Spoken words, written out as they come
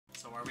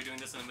So why are we doing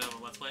this in the middle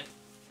of a Let's Play?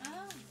 Oh.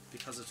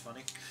 Because it's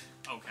funny.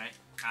 Okay.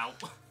 Ow.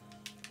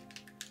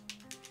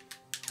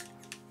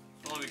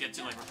 Well, we get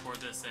to like record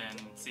this and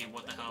see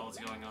what the hell is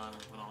going on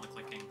with all the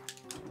clicking.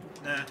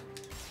 Nah.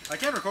 I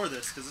can record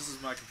this because this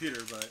is my computer,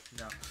 but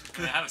no. I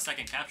mean, I have a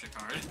second capture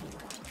card.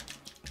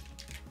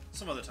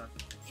 Some other time.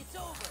 It's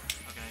over.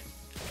 Okay.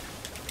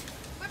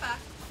 We're back.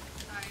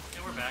 Sorry.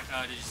 Yeah, we're back.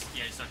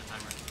 You start the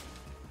timer.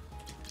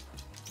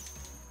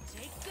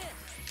 Take this.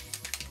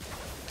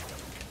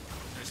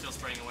 They're still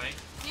spraying away.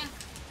 Yeah.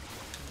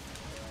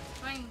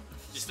 Fine.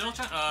 You still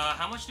trying?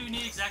 How much do you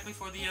need exactly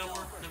for the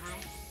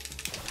room?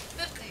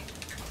 50.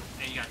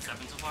 And you got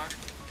 7 so far.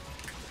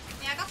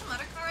 Yeah, I got some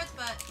other cards,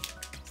 but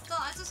still,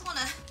 I just want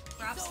to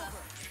grab stuff.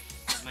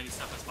 As many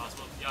stuff as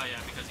possible. Oh yeah,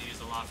 because you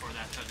used a lot for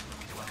that treasure room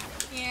as well.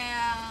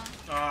 Yeah.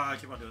 I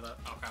keep on doing that.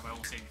 Oh crap! I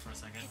won't save you for a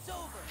second. It's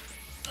over.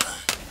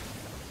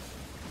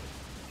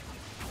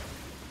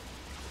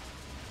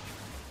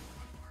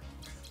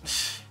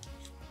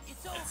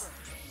 It's over.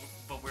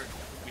 But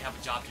we have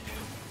a job to do.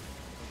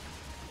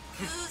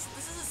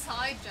 This is a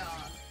side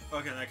job.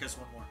 Okay, in that case,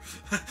 one more.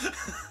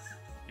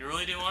 You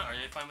really do want? Are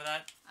you fine with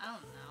that? I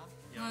don't know.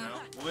 You don't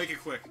know? We'll make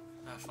it quick.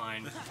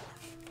 Fine.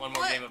 One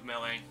more What? game of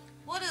Melee.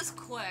 What is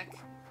quick?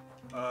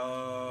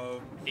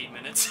 8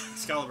 minutes.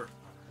 Excalibur.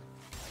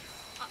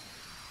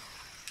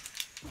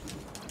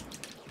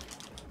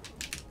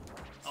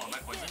 Oh, am I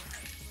poisoned?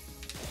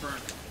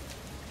 Burn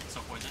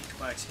So poisoned.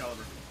 by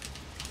Excalibur.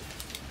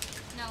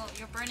 No,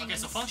 you're burning. Okay,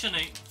 so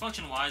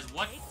function-wise,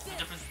 what's the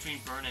difference between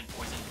burn and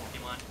poison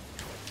Pokemon?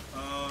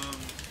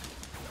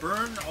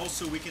 Burn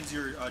also weakens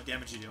your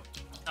damage you do.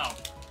 Oh,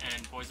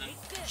 and poison?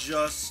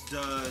 Just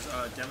does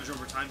damage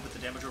over time, but the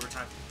damage over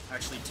time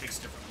actually ticks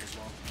differently as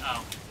well.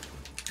 Oh.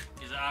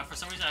 For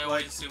some reason I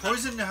always assume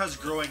poison has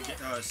growing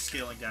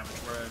scaling damage,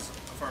 whereas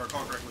if I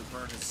recall correctly,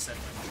 burn is set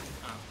damage.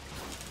 Oh.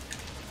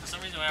 For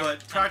some reason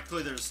But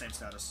practically they're the same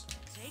status.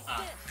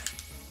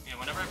 Yeah,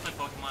 whenever I play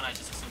Pokemon, I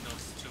just assume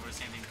those two are the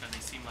same thing because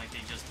they seem like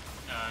they just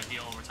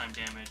deal overtime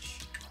damage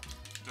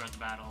throughout the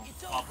battle.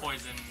 While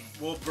poison...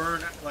 Well,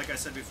 burn, like I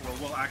said before,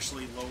 will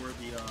actually lower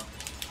the...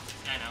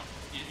 I know.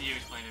 You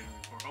explained it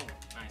before. Oh,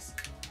 nice.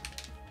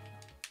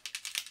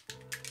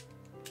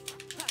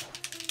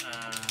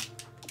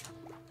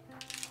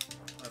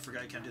 I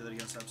forgot you can't do that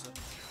against Epson.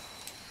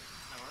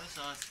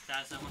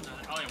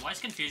 Oh yeah, why is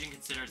confusion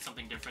considered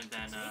something different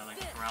than like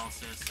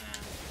paralysis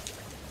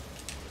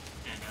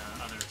and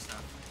other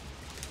stuff?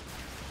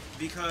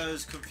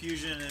 Because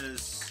confusion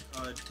is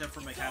a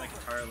different mechanic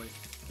entirely.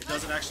 It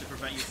doesn't actually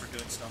prevent you from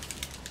doing stuff.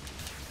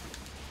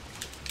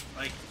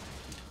 Like,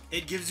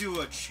 it gives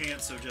you a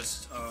chance of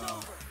just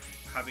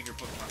having your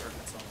Pokemon hurt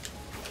itself.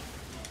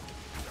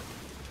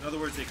 In other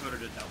words, they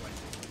coded it that way.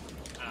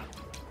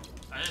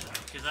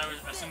 Because I would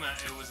assume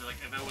that it was like,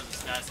 if it was a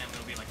status ailment, it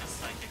would be like a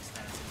psychic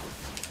status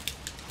ailment.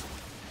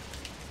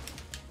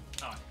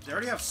 Oh. They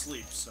already have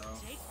sleep, so...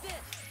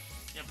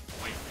 Yeah,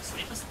 but wait,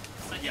 sleep is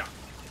psychic? Yeah.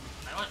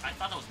 I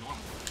thought that was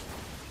normal.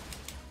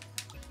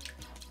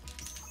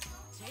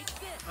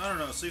 I don't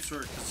know, sleep's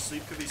weird, because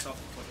sleep could be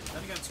self-inflicted.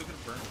 Then again, so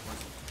could burn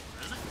poison.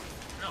 Is it?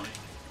 Really?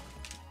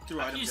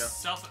 Through items,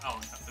 yeah.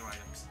 Through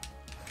items.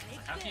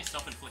 Like, how can you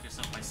self-inflict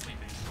yourself by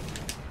sleeping?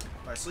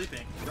 By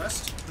sleeping.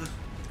 Rest?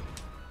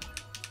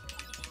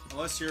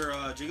 Unless you're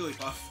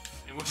Jigglypuff.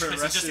 In which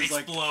case it just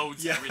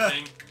explodes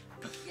everything.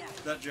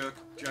 That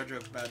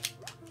joke's bad.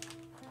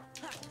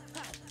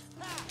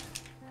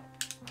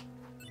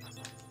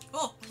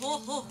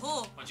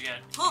 What'd you get?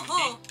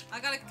 I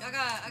got a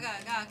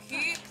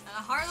key, and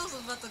a Heartless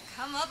was about to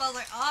come up. I was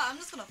like, I'm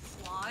just gonna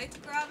fly to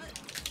grab it.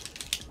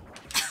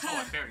 Oh,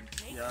 I buried.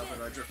 Yeah,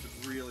 but I drifted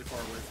really far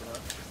away for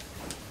that.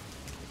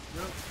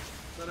 Nope.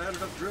 Thought I had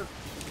enough drift.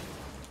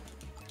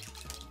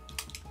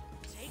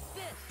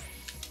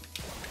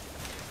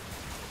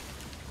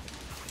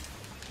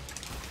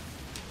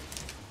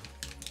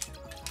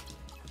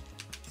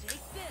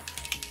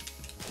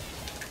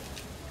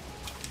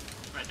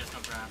 Right, there's no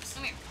grabs.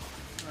 Come here.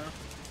 No.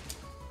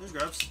 There's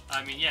grabs.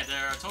 I mean, yeah,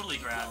 there are totally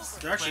grabs.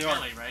 There actually Playing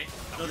are. Melee, right?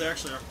 No, they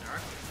actually are. There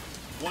are?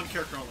 One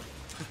character only.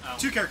 Oh.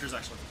 2 characters,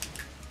 actually.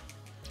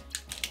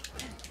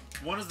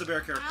 One is the bear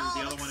character,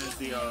 the other one is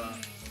the,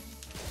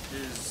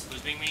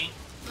 Who's being mean?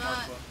 The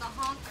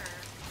honker.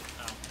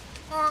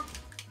 Oh.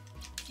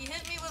 He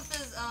hit me with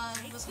his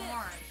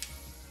horn.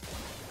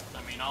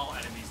 I mean, all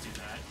enemies do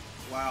that.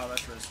 Wow,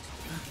 that's risk.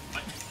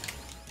 What?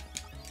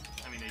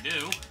 I mean, they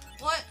do.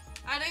 What?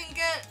 I didn't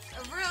get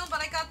a room,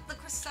 but I got the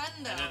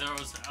crescendo. And then there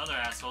was other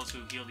assholes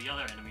who heal the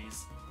other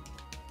enemies.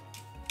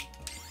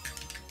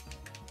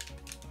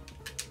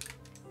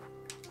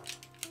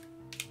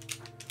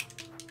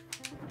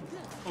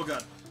 Oh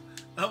god.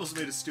 That almost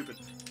made it stupid.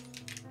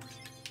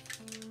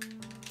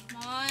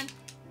 Come on.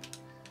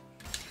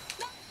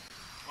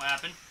 What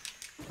happened?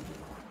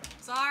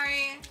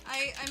 Sorry,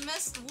 I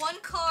missed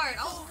one card.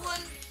 I was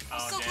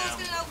so close to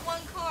getting that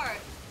one card.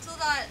 So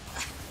that...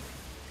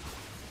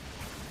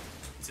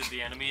 Did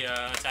the enemy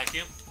attack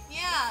you?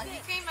 Yeah, he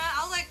came out.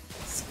 I was like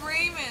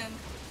screaming.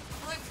 I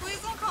was like,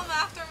 please don't come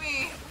after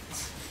me.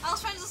 I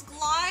was trying to just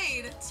glide.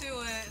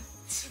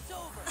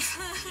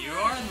 You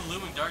are in the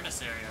looming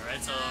darkness area,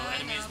 right? So I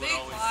enemies know. would Be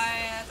always.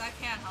 quiet. I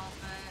can't help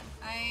it.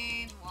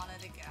 I wanted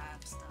to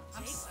gab stuff.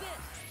 I'm sorry.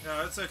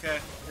 No, it's okay.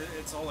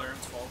 It's all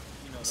Aaron's fault.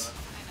 You know that. I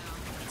know.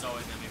 It's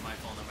always gonna be my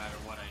fault no matter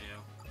what I do.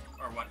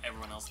 Or what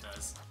everyone else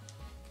does.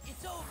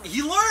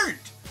 He learned!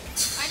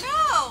 I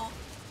know!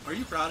 Are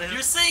you proud of him?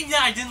 You're saying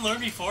that I didn't learn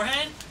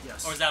beforehand?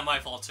 Yes. Or is that my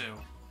fault too?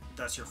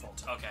 That's your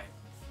fault. Okay.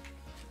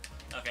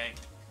 Okay.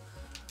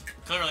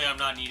 Clearly I'm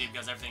not needed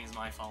because everything is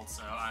my fault,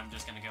 so I'm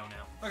just gonna go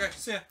now. Okay,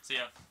 see ya. See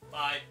ya.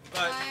 Bye.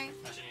 Bye. Bye.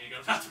 I should need to go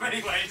to the bathroom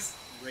anyways.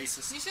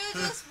 Racist. You should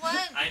have just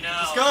went. I know.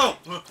 Let's go!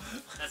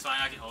 That's fine,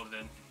 I can hold it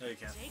in. No, you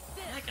can't.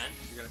 Yeah, I can.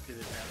 You're gonna pee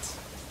their pants.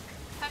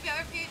 Have you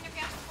ever peed in your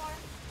pants before?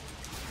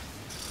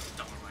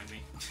 Don't remind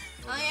me.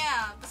 Oh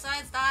yeah,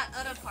 besides that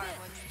other part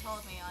when you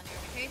told me on your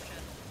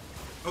vacation.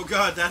 Oh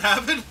god, that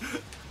happened?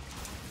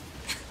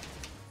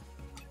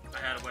 I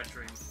had a wet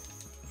dream.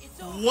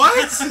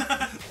 What?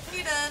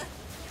 You did.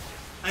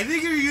 I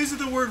think you're using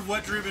the word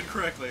wet dream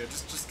incorrectly. I'm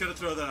just gonna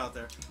throw that out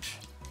there.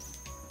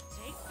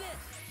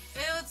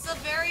 It's a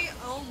very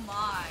oh my.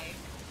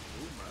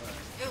 Oh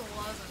my. It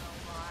was an oh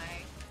my.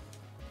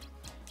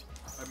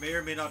 I may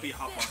or may not be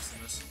hotboxing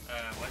this.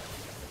 What?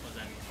 What does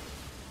that mean?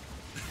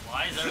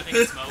 Why is everything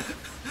in smoke?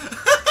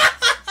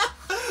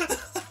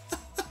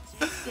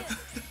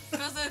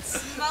 Because it's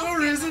smoking No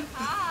reason.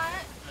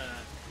 hot.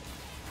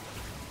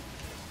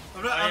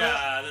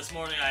 This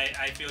morning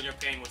I feel your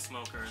pain with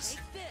smokers.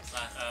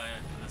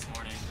 This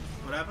morning.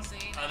 What happened?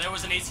 See, There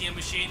was an ATM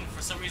machine.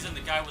 For some reason, the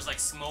guy was like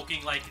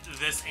smoking like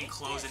this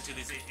enclosed into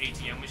this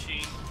ATM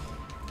machine.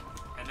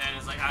 And then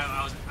it's like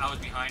I was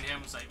behind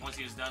him. So like once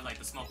he was done, like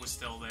the smoke was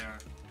still there.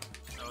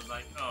 So I was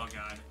like, oh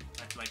god,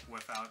 I had to like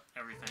whiff out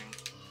everything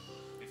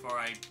before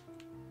I,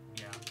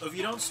 yeah. If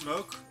you don't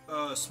smoke,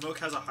 smoke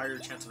has a higher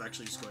chance of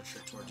actually just going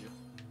straight towards you.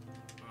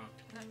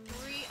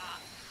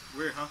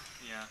 Weird, huh?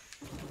 Yeah.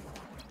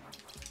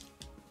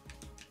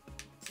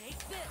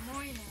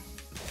 Morning.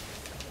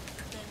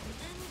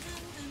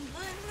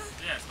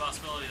 Yeah, it's a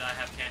possibility that I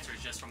have cancer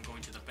just from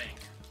going to the bank.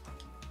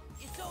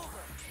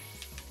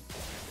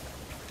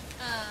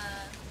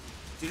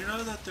 Do you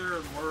know that there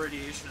are more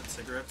radiation in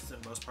cigarettes than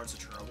most parts of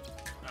Chernobyl?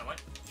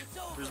 What?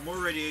 There's more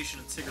radiation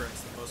in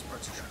cigarettes than most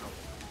parts of Chernobyl.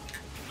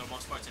 No,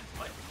 most parts in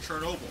what?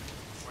 Chernobyl.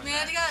 Where's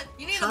Man, that?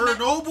 you need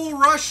Chernobyl,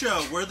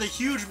 Russia, where the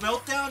huge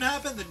meltdown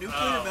happened, the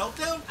nuclear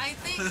meltdown? I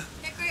think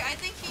Hikori, I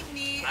think he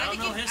need. I don't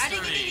know I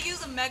think he history. need to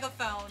use a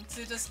megaphone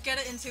to just get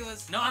it into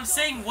his. No, I'm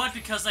saying what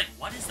because like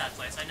what is that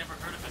place? I never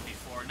heard of it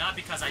before. Not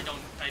because I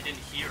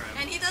didn't hear him.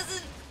 And he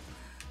doesn't.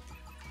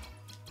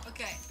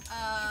 Okay.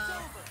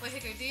 Wait,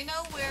 Hikori, do you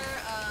know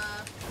where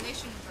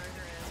Nation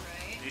Burger is,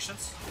 right?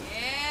 Nations?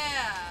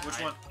 Yeah. Which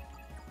one?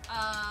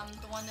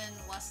 The one in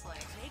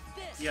Westlake.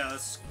 Yeah,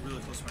 that's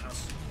really close to my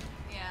house.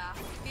 Yeah.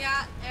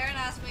 Yeah. Aaron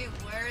asked me,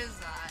 where is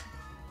that?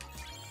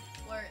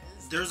 Where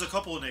is? There's a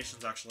couple of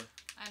nations actually.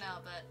 I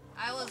know, but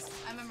I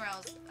remember I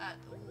was at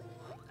Well,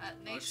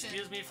 Nation.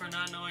 excuse me for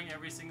not knowing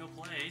every single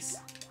place.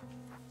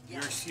 Your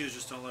excuse,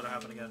 just don't let it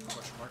happen again.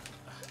 Question mark.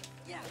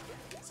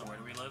 So where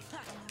do we live?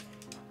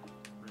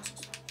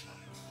 Racist.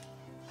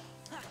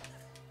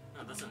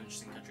 Oh, that's an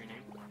interesting country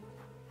name.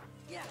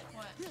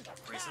 What?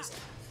 Racist.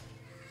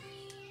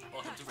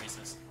 Welcome to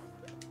racist.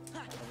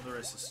 I'm the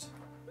racist.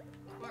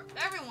 Where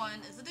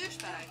everyone is a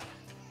douchebag.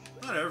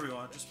 Not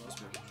everyone, just most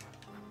people.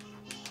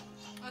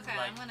 Okay,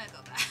 Like I'm gonna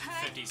go back.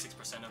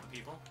 56% of the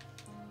people.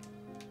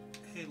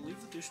 Hey, leave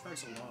the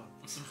douchebags alone.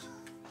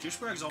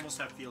 Douchebags almost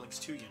have feelings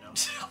too, you know.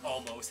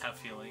 Almost have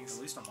feelings.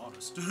 At least I'm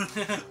honest. If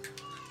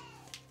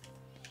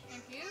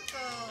you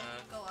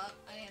go up,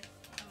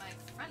 my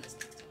friend is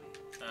next to me.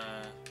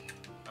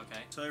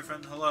 Okay. Tell your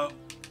friend hello.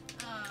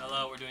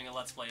 Hello, we're doing a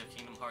Let's Play of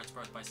Kingdom Hearts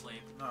Birth by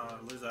Sleep. No,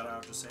 leave that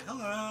out. Just say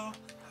hello.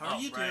 How are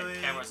you doing?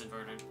 Camera's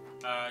inverted.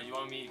 You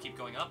want me to keep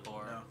going up,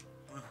 or? No.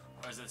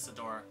 Or is this the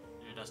door,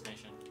 your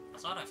destination?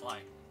 That's not how I fly.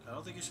 I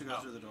don't think you should go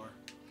through the door.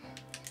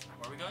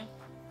 Where are we going?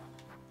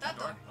 That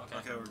door. Okay.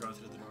 Okay, we're going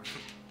through the door.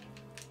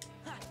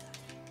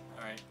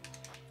 Alright.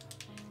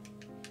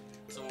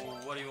 So,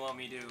 what do you want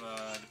me to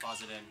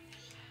deposit in?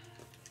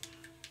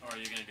 Or are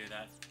you gonna do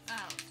that?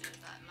 I'll do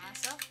that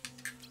myself.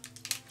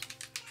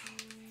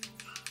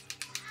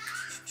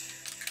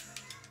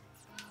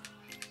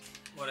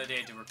 What a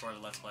day to record a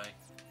Let's Play.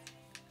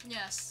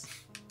 Yes.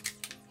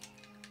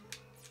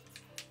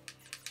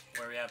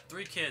 Where we have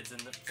 4 kids in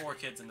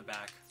the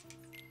back.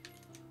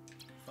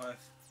 5.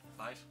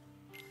 5?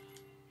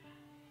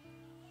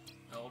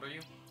 How old are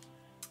you?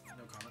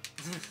 No comment.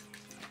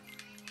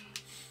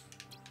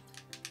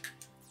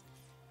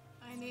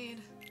 I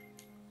need.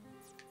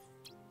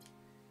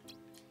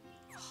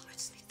 Oh, I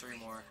just need 3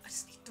 more. I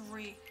just need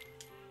 3.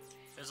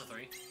 There's a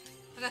 3.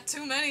 I got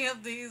too many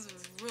of these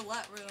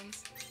roulette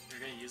rooms. You're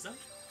gonna use them?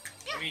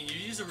 Yeah. I mean, you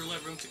use a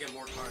roulette room to get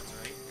more cards,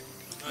 right?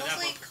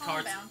 Mostly but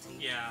call bounty.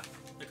 Yeah,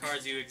 the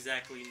cards you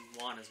exactly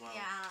want as well.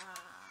 Yeah.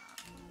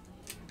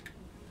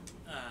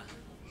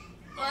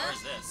 Where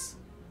is this?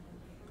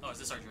 Oh, is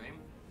this our dream?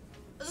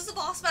 Is this a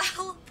boss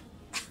battle?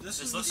 This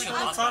This is looks the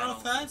like a start of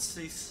boss Final battle.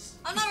 Fantasy.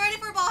 I'm not ready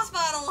for a boss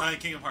battle.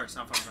 Kingdom Hearts,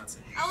 not Final Fantasy.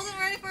 I wasn't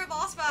ready for a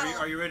boss battle.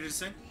 Are you ready to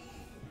sing?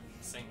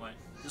 Sing what?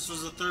 This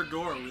was the third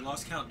door. We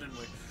lost count, didn't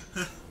we?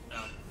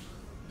 No.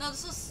 No,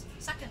 this was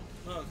second.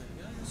 Oh, okay.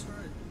 Yeah, that's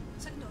right.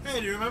 Second door. Hey,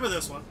 do you remember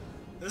this one?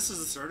 This is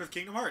the start of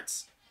Kingdom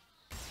Hearts.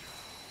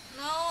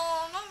 No,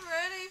 I'm not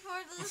ready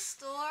for this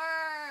door.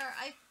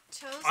 I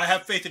chose. I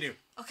have faith in you.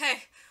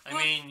 Okay. I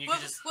mean, you can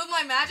just... With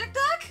my magic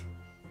deck?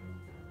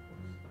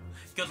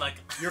 Good luck.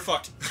 You're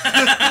fucked.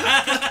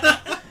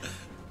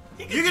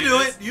 You can do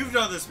it. You've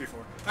done this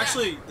before.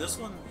 Actually, this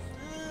one...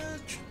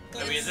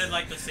 I mean, is it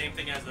like the same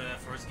thing as the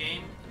first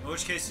game? In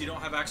which case, you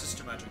don't have access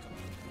to magic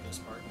on this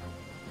part.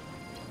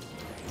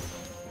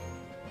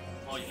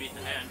 Well, you beat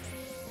the hand.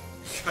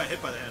 You got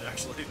hit by the hand,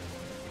 actually.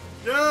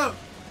 No!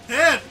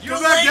 Hand! Your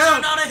Come back legs down!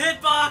 are not a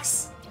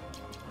hitbox!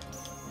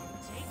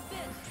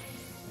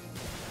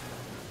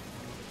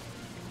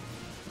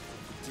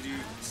 Did you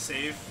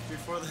save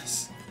before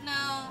this?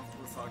 No.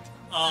 We're fucked.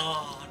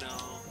 Oh,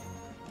 no.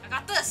 I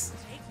got this.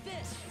 No,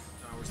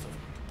 we're still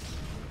fucked.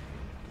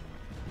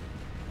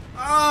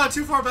 Ah,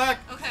 too far back!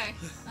 Okay.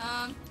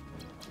 Oh.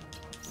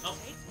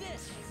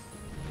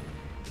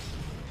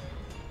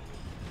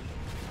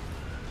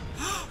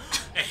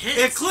 It hits!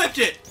 It clipped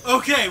it!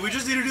 Okay, we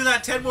just need to do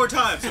that 10 more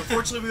times.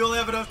 Unfortunately, we only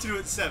have enough to do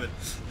it 7.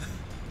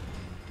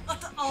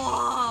 What the?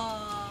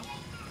 Oh.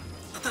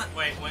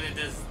 Wait, when it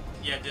does...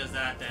 Yeah, it does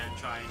that, then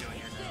try doing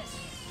it now.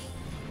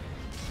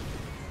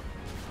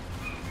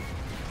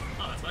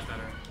 Oh, that's much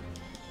better.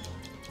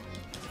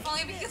 If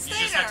only we could You stay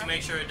just there. have to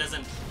make sure it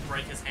doesn't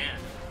break his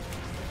hand.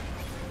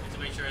 You have to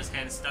make sure his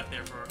hand is stuck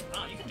there for...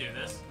 Oh, you can do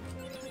this.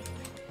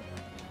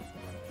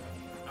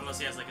 Unless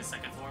he has like a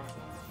second form.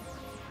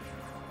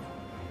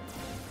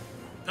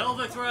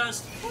 Pelvic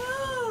thrust! Woo!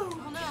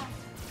 Oh no.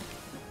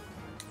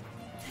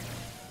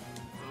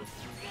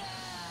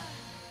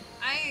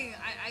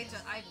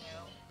 I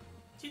knew.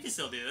 You can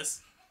still do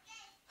this.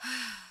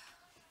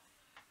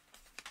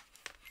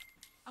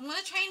 I'm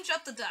gonna change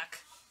up the deck.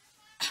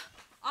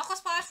 Aqua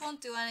Splash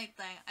won't do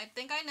anything. I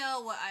think I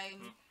know what I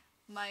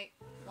might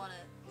wanna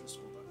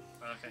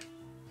Okay.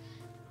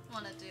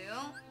 do.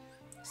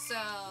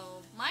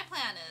 So my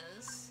plan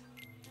is.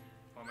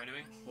 What am I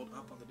doing? Hold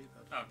up on the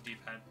D-pad. Oh,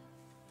 D-pad.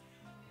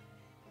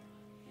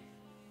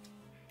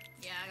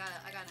 Yeah,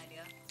 I got an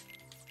idea.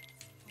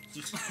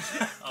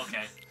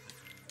 Okay.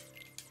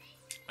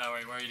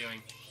 Alright, what are you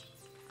doing?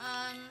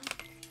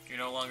 You're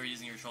no longer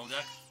using your troll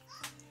deck?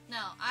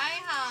 No, I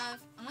have.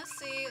 I'm gonna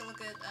see. I'm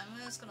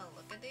just gonna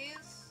look at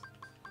these.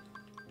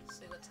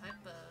 See what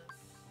type of.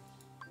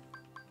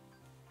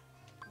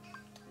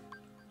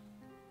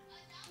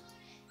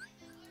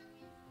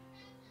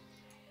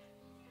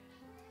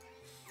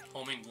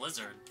 Homing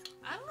Blizzard.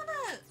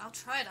 I'll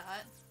try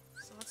that.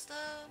 So what's the?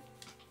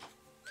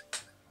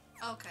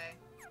 Okay.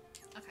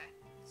 Okay.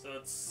 So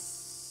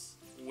it's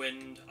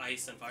wind,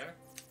 ice, and fire?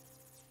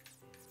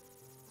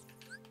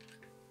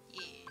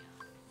 Yeah.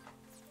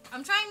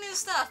 I'm trying new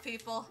stuff,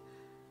 people.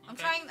 I'm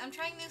Okay.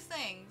 trying new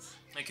things.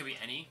 It could be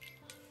any.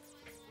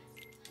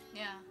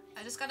 Yeah.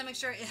 I just gotta make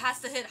sure it has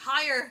to hit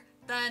higher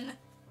than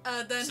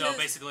So his...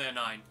 basically a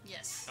 9.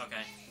 Yes.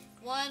 Okay.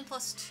 1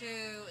 plus 2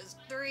 is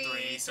 3.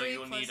 3, so 3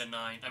 you'll plus... need a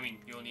 9. I mean,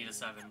 you'll need a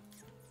 7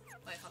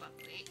 Wait, hold on.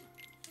 Wait.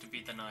 to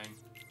beat the 9.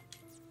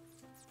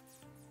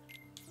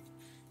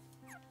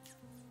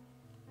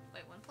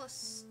 Wait, 1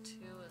 plus 2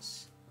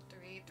 is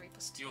 3. 3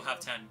 plus 2. You'll have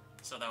 10,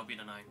 so that would be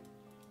the 9.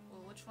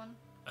 Well, which one?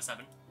 A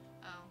 7.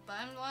 Oh, but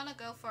I wanna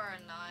go for a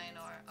 9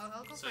 or... Oh,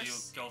 I'll go So for... you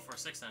go for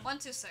 6 then. 1,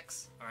 2,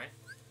 6. Alright.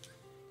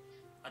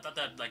 I thought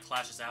that like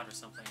clashes out or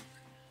something.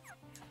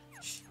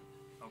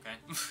 Okay.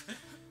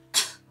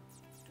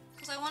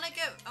 Cause I wanna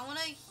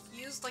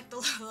use like the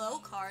low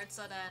card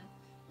so then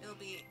it'll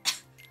be...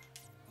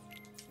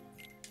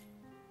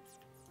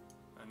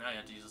 And now you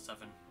have to use a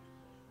 7.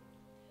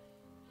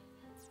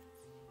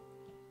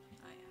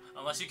 Oh, yeah.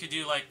 Unless you could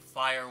do like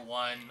fire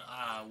 1,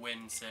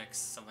 wind 6,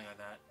 something like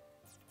that.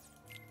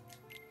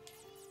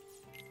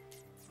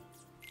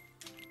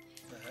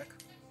 The heck?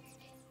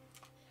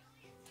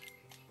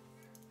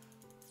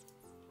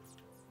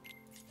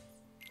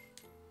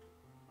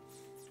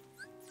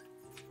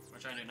 What are you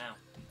trying to do now?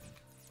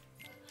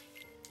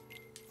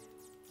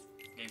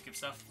 GameCube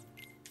stuff?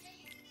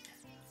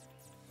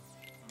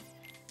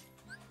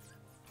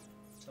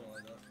 Something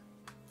like that.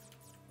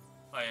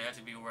 Oh yeah, you have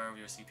to be aware of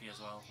your CP as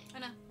well. I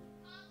know.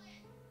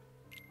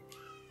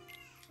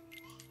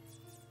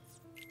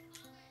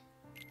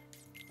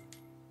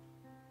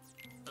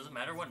 Does it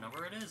matter what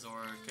number it is,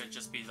 or it could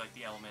just be like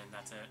the element and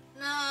that's it?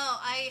 No,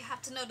 I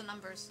have to know the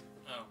numbers.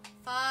 Oh.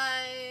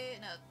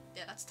 5... No,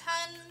 yeah, that's 10.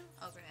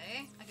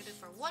 Okay, I could do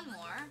for 1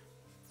 more.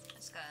 I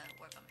just gotta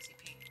work on my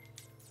CP.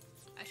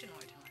 I shouldn't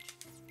worry too much.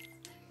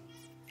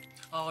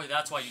 Oh,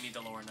 that's why you need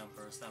the lower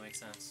numbers. That makes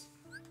sense.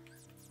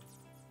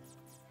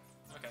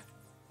 Okay.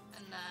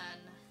 And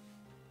then...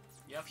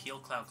 You have heal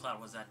cloud. Cloud,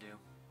 what does that do?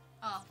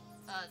 Oh,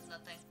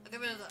 nothing. I'll get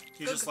rid of the...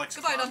 He just likes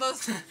Goodbye, cloud.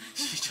 numbers.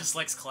 She just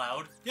likes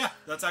cloud? Yeah,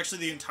 that's actually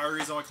the entire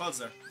reason why Cloud's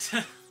there.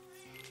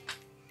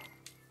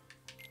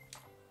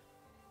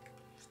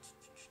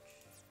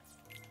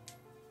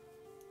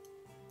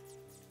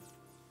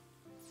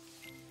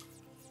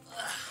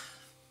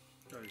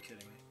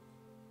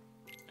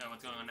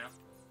 what's going on now?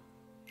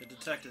 It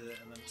detected it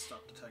and then it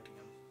stopped detecting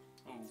him.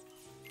 Ooh.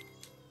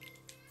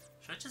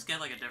 Should I just get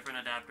like a different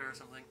adapter or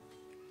something?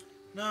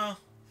 No,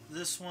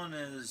 this one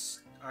is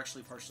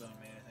actually partially on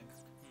me, I think.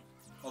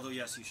 Although,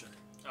 yes, you should.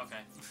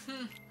 Okay.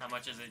 How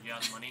much is it? You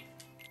have the money?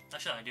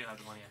 Actually, I do have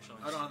the money, actually.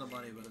 I don't have the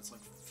money, but it's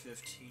like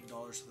 $15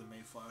 for the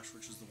May Flash,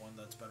 which is the one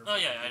that's better. Oh,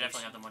 yeah, I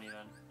definitely have the money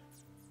then.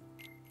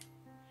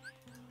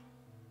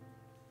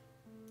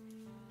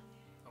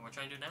 What we're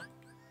trying to do now?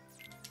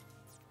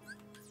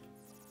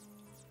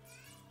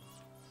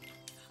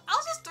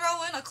 I'll just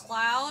throw in a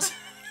cloud.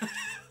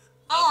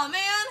 Oh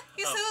man,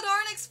 he's so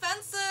darn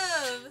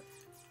expensive.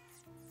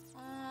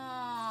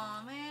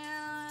 Oh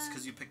man. It's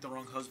because you picked the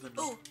wrong husband.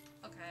 Ooh,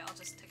 okay, I'll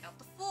just take out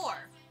the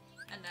 4.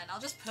 And then I'll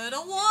just put a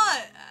 1.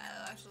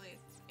 Actually,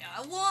 yeah,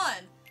 a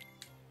 1.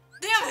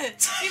 Damn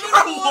it! Even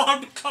a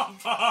 1 come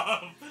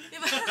up!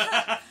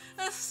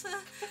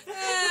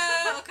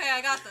 Okay,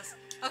 I got this.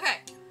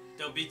 Okay.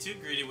 Don't be too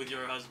greedy with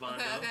your husband.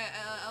 Okay,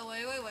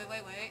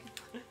 wait.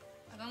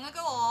 I'm gonna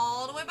go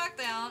all the way back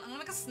down. I'm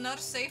gonna make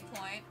another save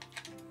point.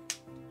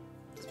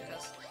 Just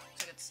because. So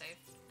I get to save.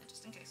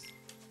 Just in case.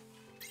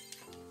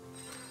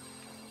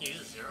 You use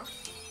a 0?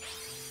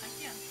 I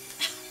can.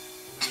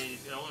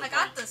 I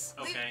got this.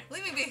 Okay.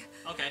 Leave me be.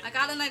 Okay. I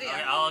got an idea.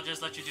 Alright, I'll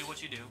just let you do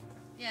what you do.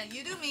 Yeah,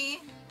 you do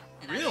me.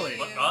 And Really? I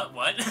do you.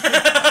 What?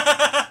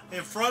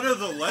 In front of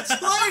the Let's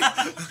Play?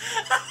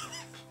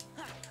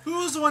 Who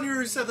was the one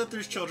who said that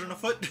there's children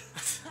afoot?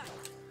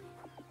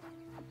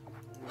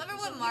 Remember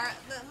what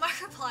the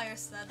Markiplier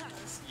said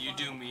this? You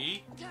do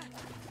me?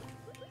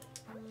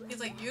 He's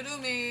like, you do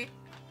me,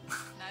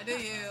 and I do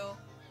you.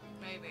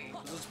 Maybe.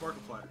 Because it's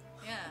Markiplier.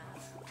 Yeah.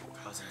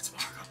 Because it's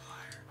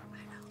Markiplier. I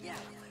know. Yeah.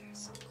 Markiplier's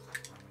so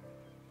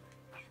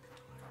cool.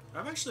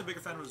 I'm actually a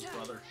bigger fan of his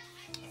brother.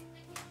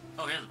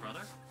 Oh, he has a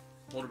brother?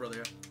 Older brother,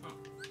 yeah.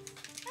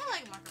 I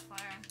like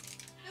Markiplier.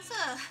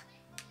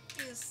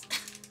 He's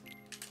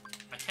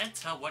I can't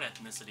tell what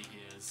ethnicity he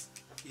is.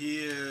 He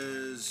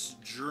is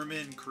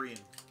German Korean.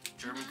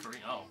 German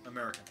Korean? Oh.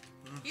 American.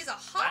 He's a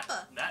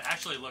hopper. That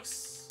actually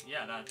looks...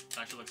 Yeah, that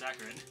actually looks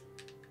accurate.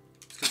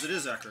 Because it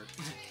is accurate.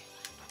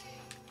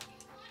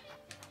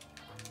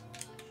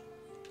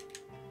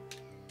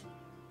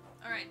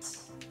 Alright.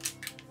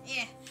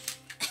 Yeah.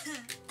 Do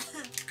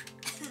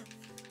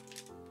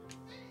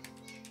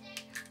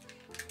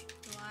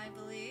I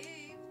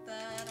believe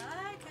that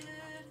I could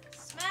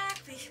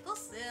smack people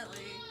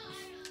silly?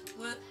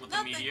 With the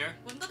nothing, meteor?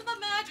 With nothing but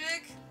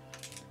magic.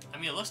 I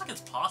mean, it looks like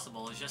it's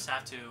possible. You just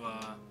have to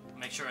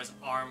make sure his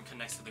arm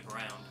connects to the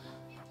ground.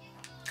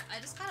 I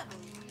just gotta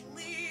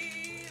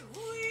believe.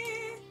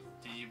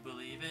 Do you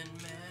believe in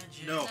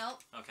magic? No.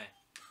 Nope. Okay.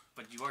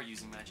 But you are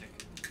using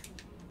magic.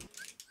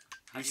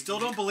 You still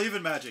don't believe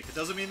in magic. It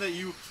doesn't mean that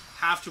you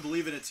have to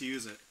believe in it to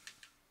use it.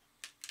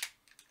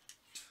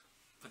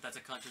 But that's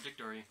a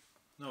contradictory.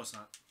 No, it's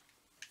not.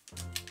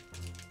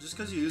 Just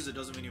because you use it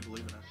doesn't mean you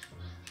believe in it.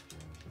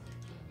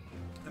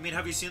 I mean,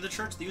 have you seen the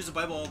church? They use the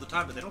Bible all the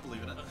time, but they don't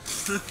believe in it.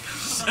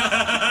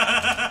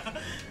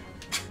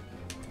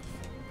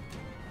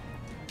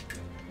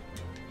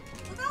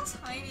 Look how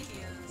tiny he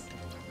is.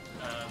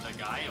 The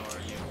guy or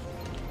you?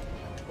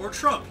 Or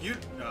Trump. You...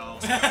 No.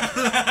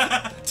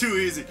 Too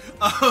easy.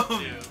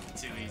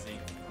 Too easy.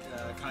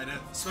 Yeah, kind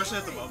of. Especially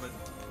at the moment.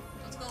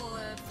 Let's go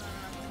with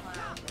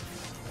Cloud.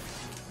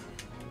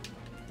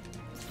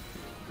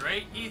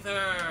 Great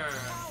Ether!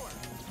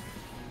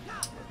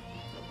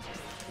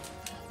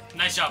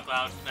 Nice job,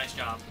 Cloud. Nice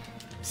job.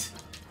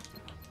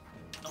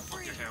 Don't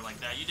flip your hair like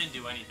that. You didn't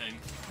do anything.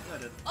 Yeah, I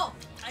did. Oh,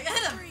 I got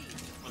him.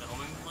 With a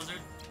homing blizzard?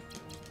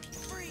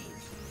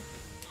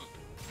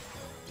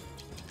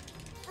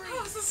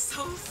 Oh, this is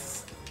so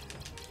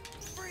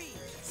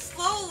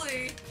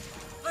slowly,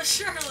 but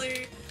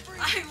surely,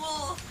 I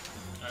will.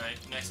 Alright,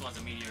 next one's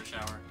a meteor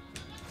shower.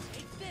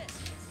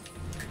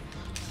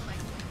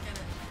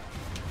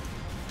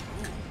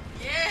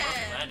 Yeah.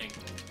 Perfect landing.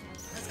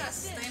 I just gotta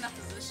stay in that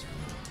position.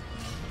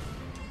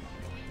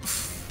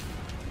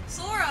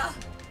 Sora,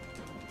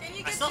 can you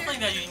get I still your...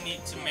 think that you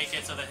need to make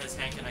it so that his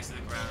hand connects to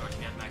the ground or to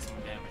get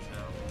maximum damage,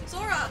 though.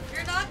 Sora,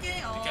 you're not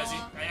getting. Because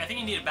I think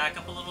you need to back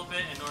up a little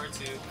bit in order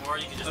to, or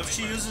you can just. If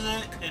she uses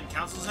it and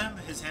cancels him,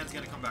 his hand's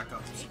gonna come back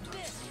up.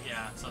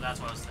 Yeah, so that's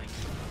what I was thinking.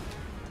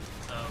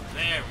 So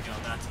there we go.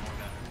 That's more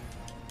better.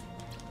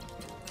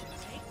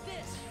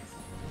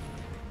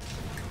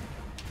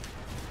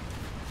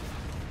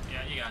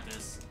 Yeah, you got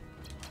this.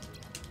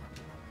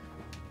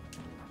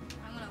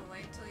 I'm gonna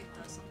wait till he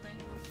does something.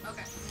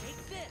 Okay.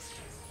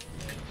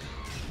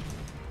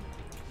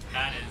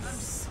 That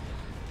is.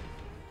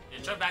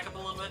 Yeah, try back up a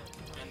little bit,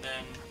 and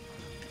then.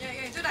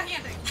 Yeah, do that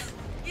hand thing.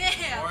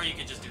 Yeah. Or you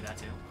could just do that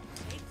too.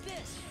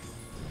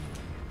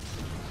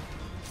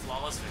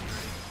 Flawless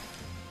victory.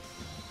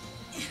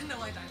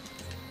 No, I died.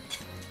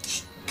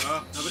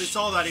 Nobody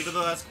saw that, even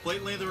though that's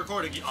blatantly in the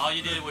recording. All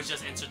you did was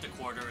just insert the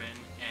quarter in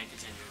and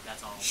continue.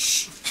 That's all.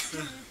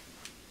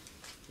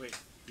 Wait,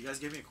 you guys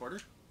gave me a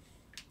quarter?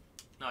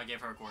 No, I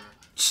gave her a quarter.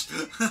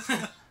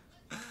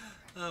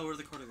 Oh, where'd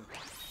the quarter go?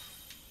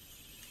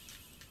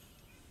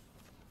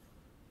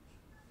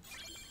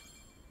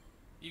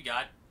 You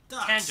got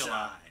Dark Tangela.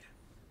 side.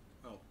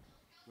 Oh,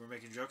 we're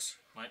making jokes?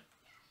 What?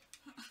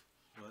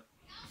 What?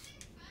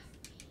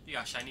 You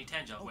got shiny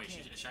Tangela. Okay. Wait,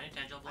 is shiny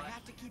Tangela I black?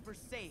 have to keep her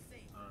safe.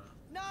 Uh,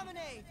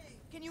 Nominate!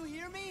 Can you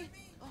hear me?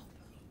 Oh.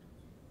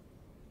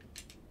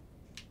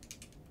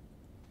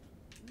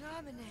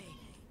 Nominate.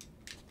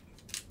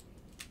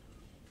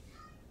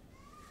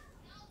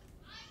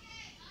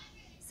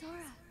 Sora,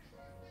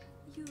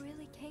 you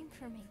really came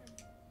for me.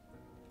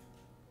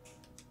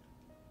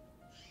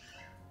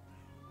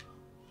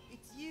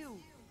 It's you.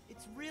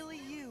 It's really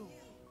you.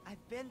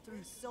 I've been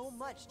through so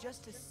much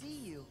just to see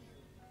you.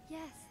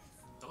 Yes.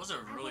 Those are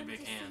I really wanted big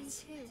to see you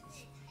hands.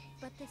 too,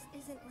 but this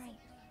isn't right.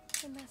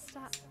 I messed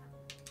up.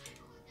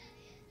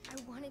 I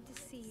wanted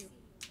to see you,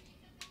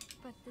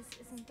 but this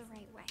isn't the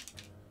right way.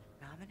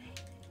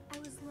 Nominate? I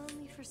was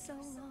lonely for so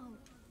long.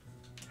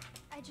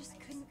 I just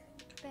couldn't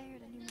bear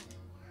it anymore.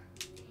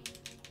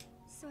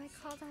 So I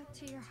called out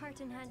to your heart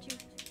and had you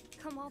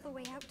come all the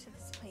way out to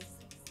this place.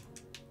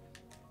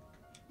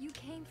 You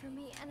came for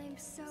me and I'm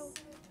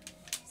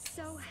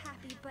so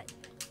happy, but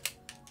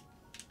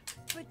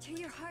to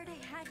your heart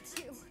I had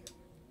to.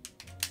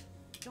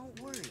 Don't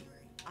worry.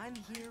 I'm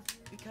here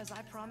because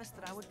I promised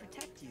that I would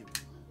protect you.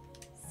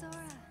 Sora.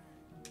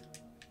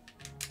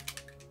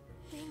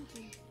 Thank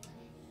you.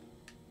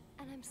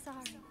 And I'm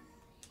sorry.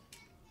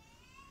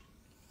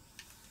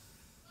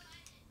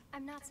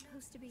 I'm not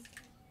supposed to be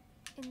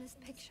in this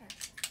picture.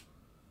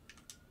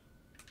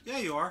 yeah,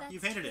 you are. That's You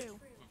painted it. true.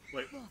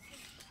 Wait.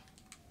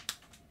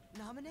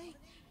 Nominate?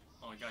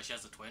 Oh my gosh, she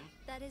has a twin?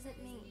 That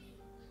isn't me.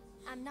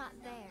 I'm not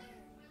there.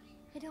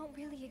 I don't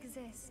really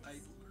exist.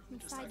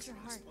 Inside your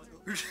heart.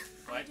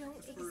 I What?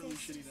 don't really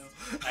exist. shitty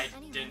now. I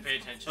didn't pay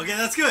attention. Okay,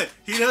 that's good.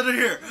 He did it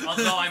here.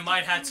 Although I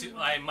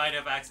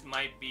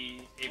might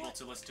be able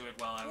to listen to it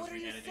while I was What are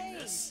you re-editing saying?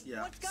 this.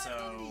 Yeah. What's gotten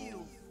into So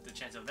you? the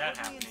chance of that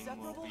Are we happening will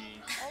inseparable?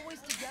 be.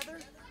 Always together?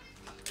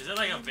 Is it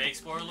like a vague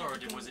spoiler, or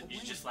was it you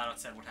just flat out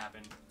said what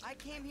happened? I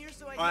came here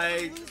so I'd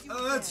never lose you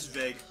That's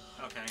again. vague.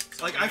 Okay.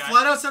 So Like, we I got-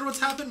 flat out said what's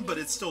happened, but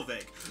it's still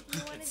vague.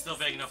 It's still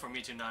vague enough for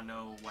me to not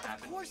know what Of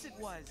happened. course it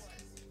was.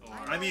 Or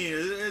I mean,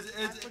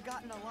 I've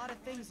forgotten a lot of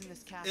things in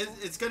this castle.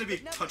 it's going to be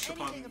but never touched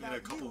upon anything in a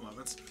about couple you.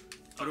 moments.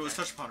 But it was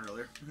Okay. touched upon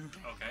earlier.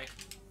 okay.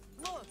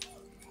 Look!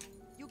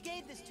 You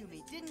gave this to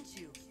me, didn't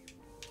you?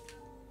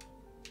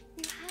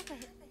 You have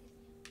it.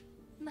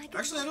 My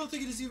Actually, I don't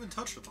think it is even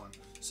touched upon.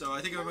 So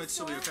I think it might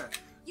still be okay.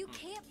 You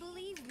can't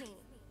believe me.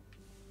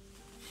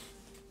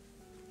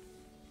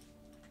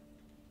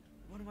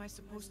 What am I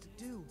supposed to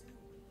do?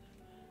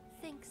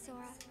 Think,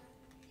 Sora.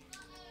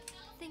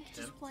 Think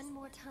just Him? one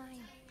more time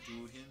Do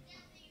him.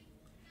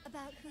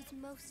 about who's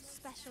most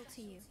special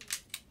to you.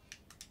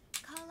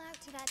 Call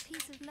out to that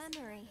piece of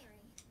memory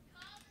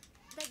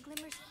that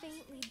glimmers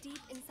faintly deep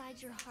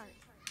inside your heart.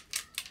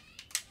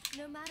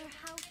 No matter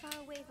how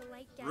far away the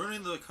light gets,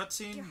 Ruining the your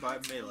cutscene by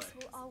heart's Melee. voice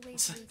will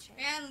always reach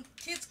it. And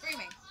kids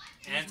screaming.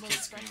 And Who's kids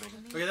most special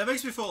screaming. to me? Okay, that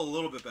makes me feel a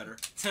little bit better.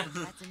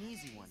 That's an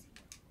easy one.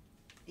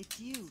 It's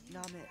you,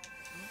 Namit.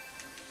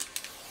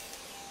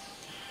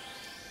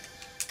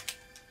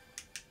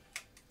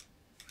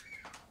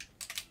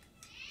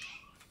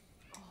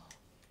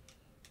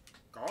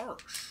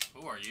 Gosh.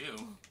 Who are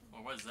you?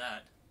 Or what is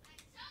that?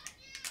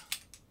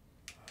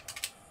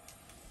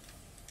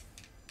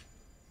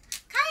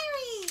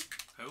 Kyrie!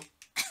 Who?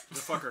 The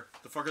fucker.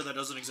 The fucker that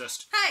doesn't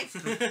exist.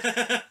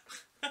 Hi!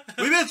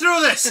 We've been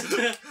through this!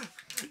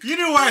 You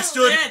knew where I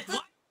stood. Ed,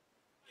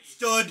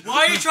 Stood.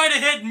 why are you trying to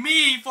hit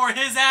me for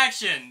his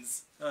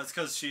actions? It's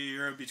because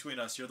you're in between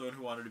us. You're the one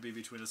who wanted to be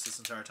between us this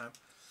entire time.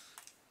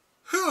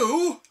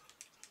 Who?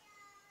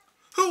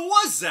 Who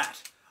was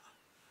that?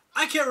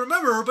 I can't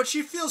remember her, but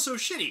she feels so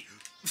shitty.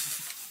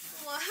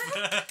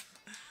 What?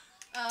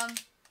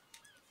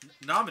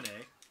 Nominee.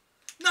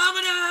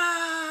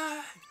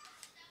 Nominate!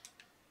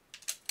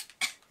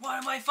 What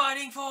am I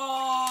fighting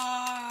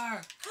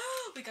for?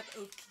 We got the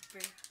Oath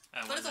Keeper.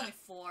 What But is it's only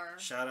 4.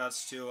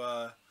 Shoutouts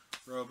to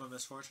Roba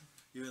Misfortune,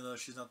 even though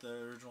she's not the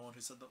original one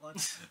who said that line.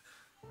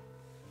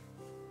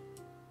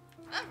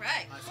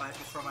 Alright. I fight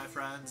for my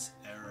friends.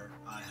 Error.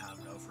 I have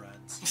no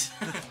friends.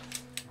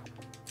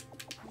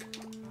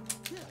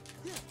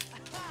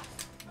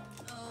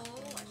 Oh,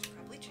 I should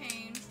probably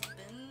change.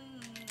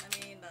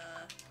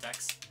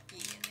 Dex? Yeah,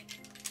 thank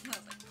you. I was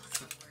like, what's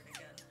the word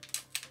again?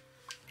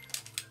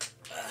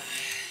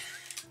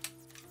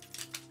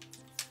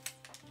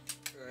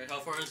 Alright, how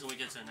far until we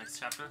get to the next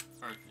chapter?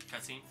 Or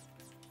cutscene?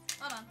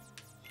 Hold on.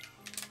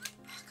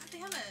 God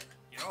damn it.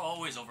 You're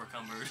always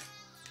overcumbered.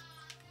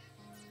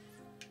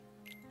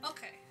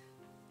 Okay.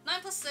 9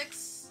 plus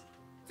 6.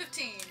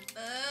 15.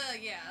 Yeah.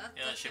 Yeah,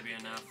 that should be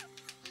enough.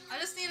 I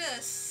just need to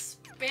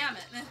spam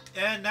it.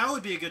 And now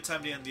would be a good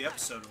time to end the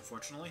episode,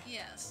 unfortunately.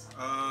 Yes.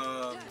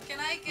 Can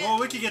I get... Well,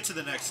 we could get to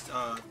the next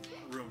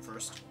room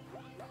first.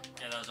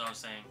 Yeah, that's what I was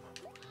saying.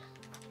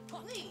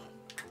 Wait.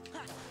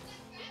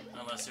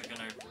 Unless you're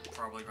gonna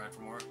probably grind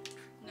for more.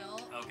 No.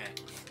 Okay.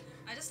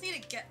 I just need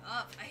to get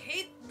up. I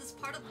hate this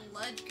part of the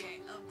ledge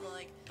game. Of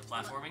like... The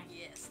platforming?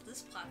 Yes.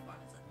 This platform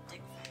is a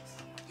dick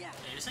face. Yeah,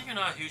 you said you're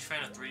not a huge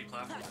fan of 3D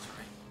platforms,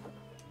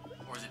 right?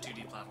 Or is it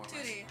 2D platforms?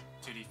 2D.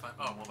 2D.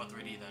 Oh, what about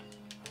 3D then?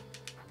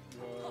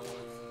 What?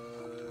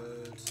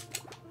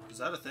 Is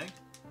that a thing?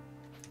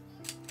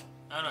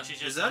 I don't know. She's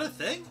just. Is that a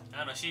thing? I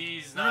don't know.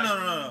 She's No, not.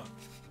 no.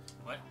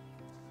 What?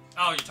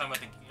 Oh, you're talking about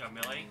the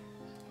Melee?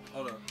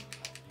 Hold on.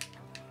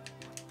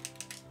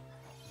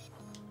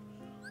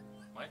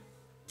 What?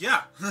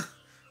 Yeah.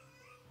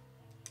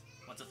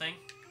 What's a thing?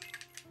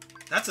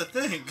 That's a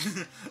thing.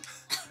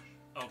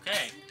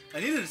 Okay. I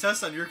needed to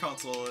test on your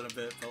console in a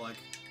bit, but like,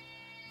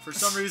 for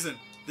some reason,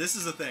 this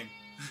is a thing.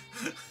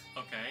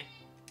 Okay.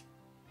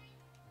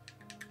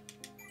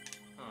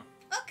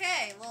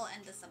 Okay, we'll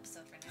end this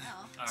episode for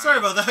now. All Sorry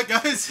right. about that,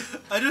 guys.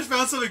 I just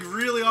found something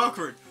really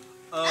awkward.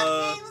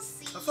 Okay, we'll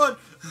see. Have fun.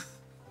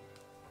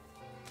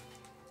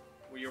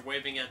 Well, you're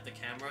waving at the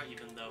camera,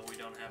 even though we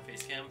don't have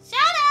face cam. Shut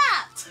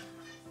up!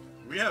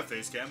 We have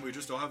face cam, we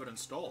just don't have it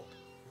installed.